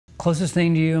Closest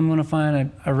thing to you I'm gonna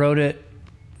find, I wrote it,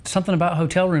 something about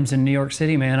hotel rooms in New York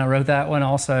City, man. I wrote that one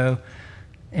also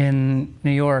in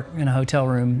New York in a hotel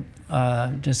room,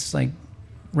 just like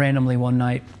randomly one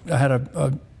night. I had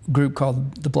a group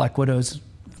called the Black Widows,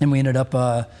 and we ended up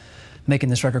making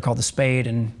this record called The Spade,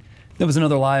 and there was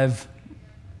another live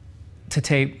to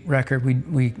tape record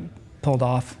we pulled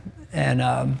off, and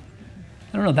I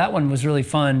don't know, that one was really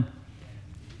fun.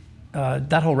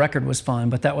 That whole record was fun,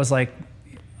 but that was like,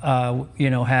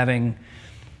 you know, having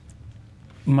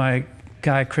my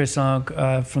guy Chris Unk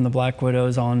from the Black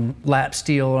Widows on lap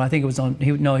steel. I think it was on,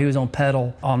 he was on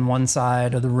pedal on one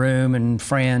side of the room, and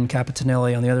Fran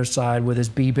Capitanelli on the other side with his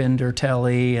B-bender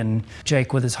telly, and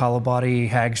Jake with his hollow body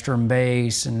Hagstrom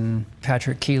bass, and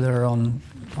Patrick Keeler on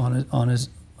his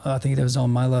I think it was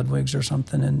on My Ludwigs or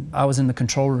something. And I was in the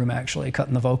control room actually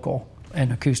cutting the vocal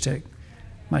and acoustic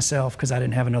myself because I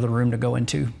didn't have another room to go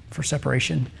into for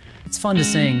separation. It's fun to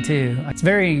sing too. It's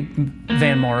very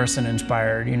Van Morrison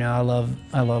inspired, you know. I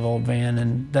love old Van,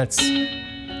 and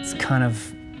it's kind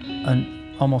of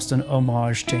almost an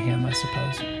homage to him, I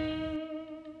suppose.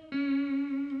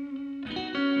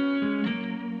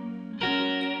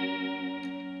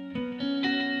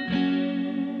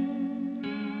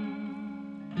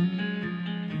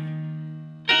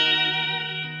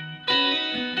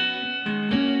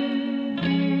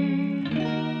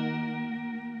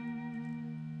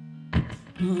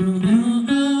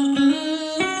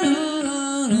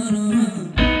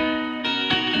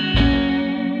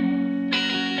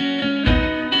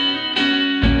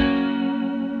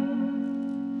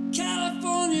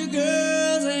 California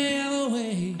girls, they have a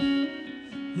way,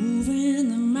 moving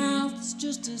their mouths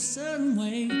just a certain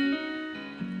way,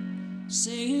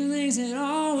 saying things that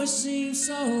always seem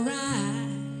so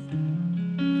right.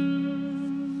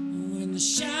 When the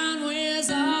shine wears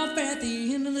off at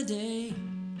the end of the day,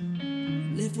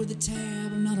 left with a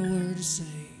tab and not a word to say,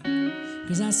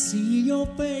 'cause I see your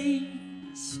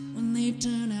face when they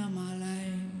turn out my light.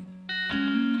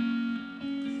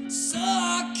 So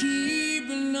I keep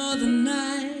another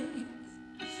night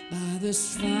by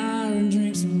this fire and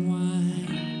drink some wine.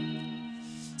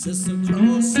 It's the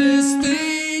closest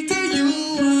thing to you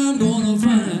I'm gonna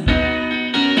find.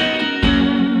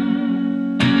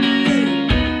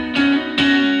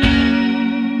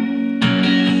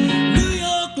 New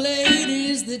York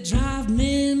ladies that drive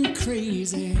men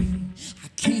crazy. I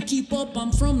can't keep up,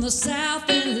 I'm from the South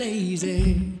and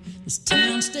lazy. This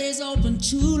town stays open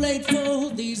too late for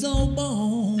these old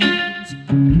bones.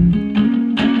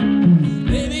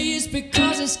 Maybe it's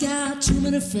because it's got too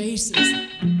many faces,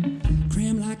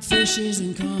 crammed like fishes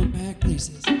in compact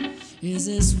places. Is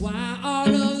this why all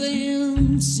of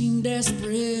them seem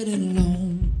desperate and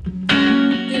alone?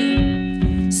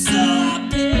 Yeah. So I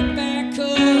pick back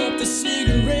up the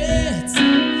cigarettes,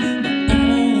 but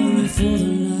only for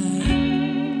the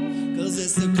night, 'cause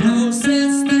it's the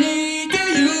closest thing to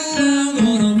you I'm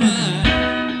gonna find.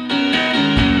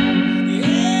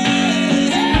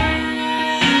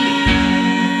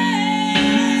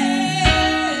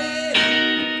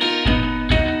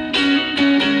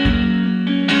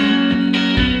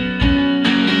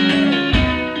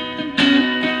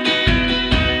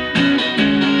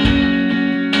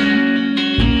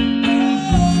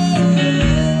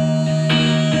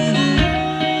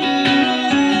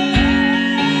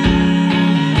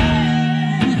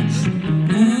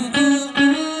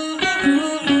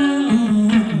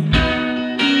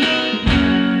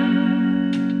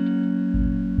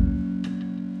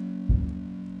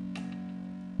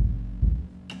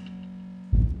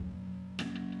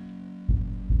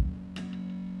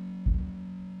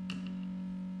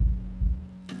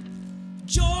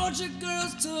 Georgia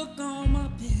girls took all my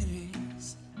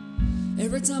pennies.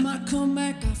 Every time I come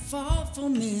back, I fall for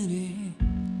many.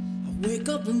 I wake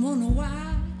up and wonder why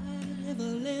I ever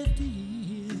left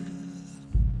here.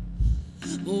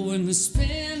 But when we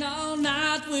spend all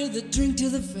night with a drink to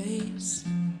the face,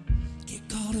 get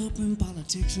caught up in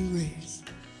politics and race,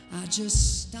 I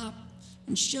just stop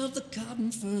and shove the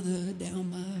cotton further down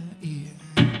my ear.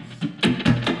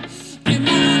 And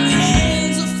my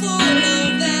hands are full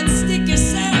of that sticky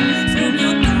sand from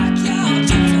your backyard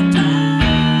to your pie.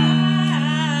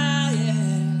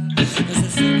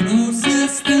 Yeah.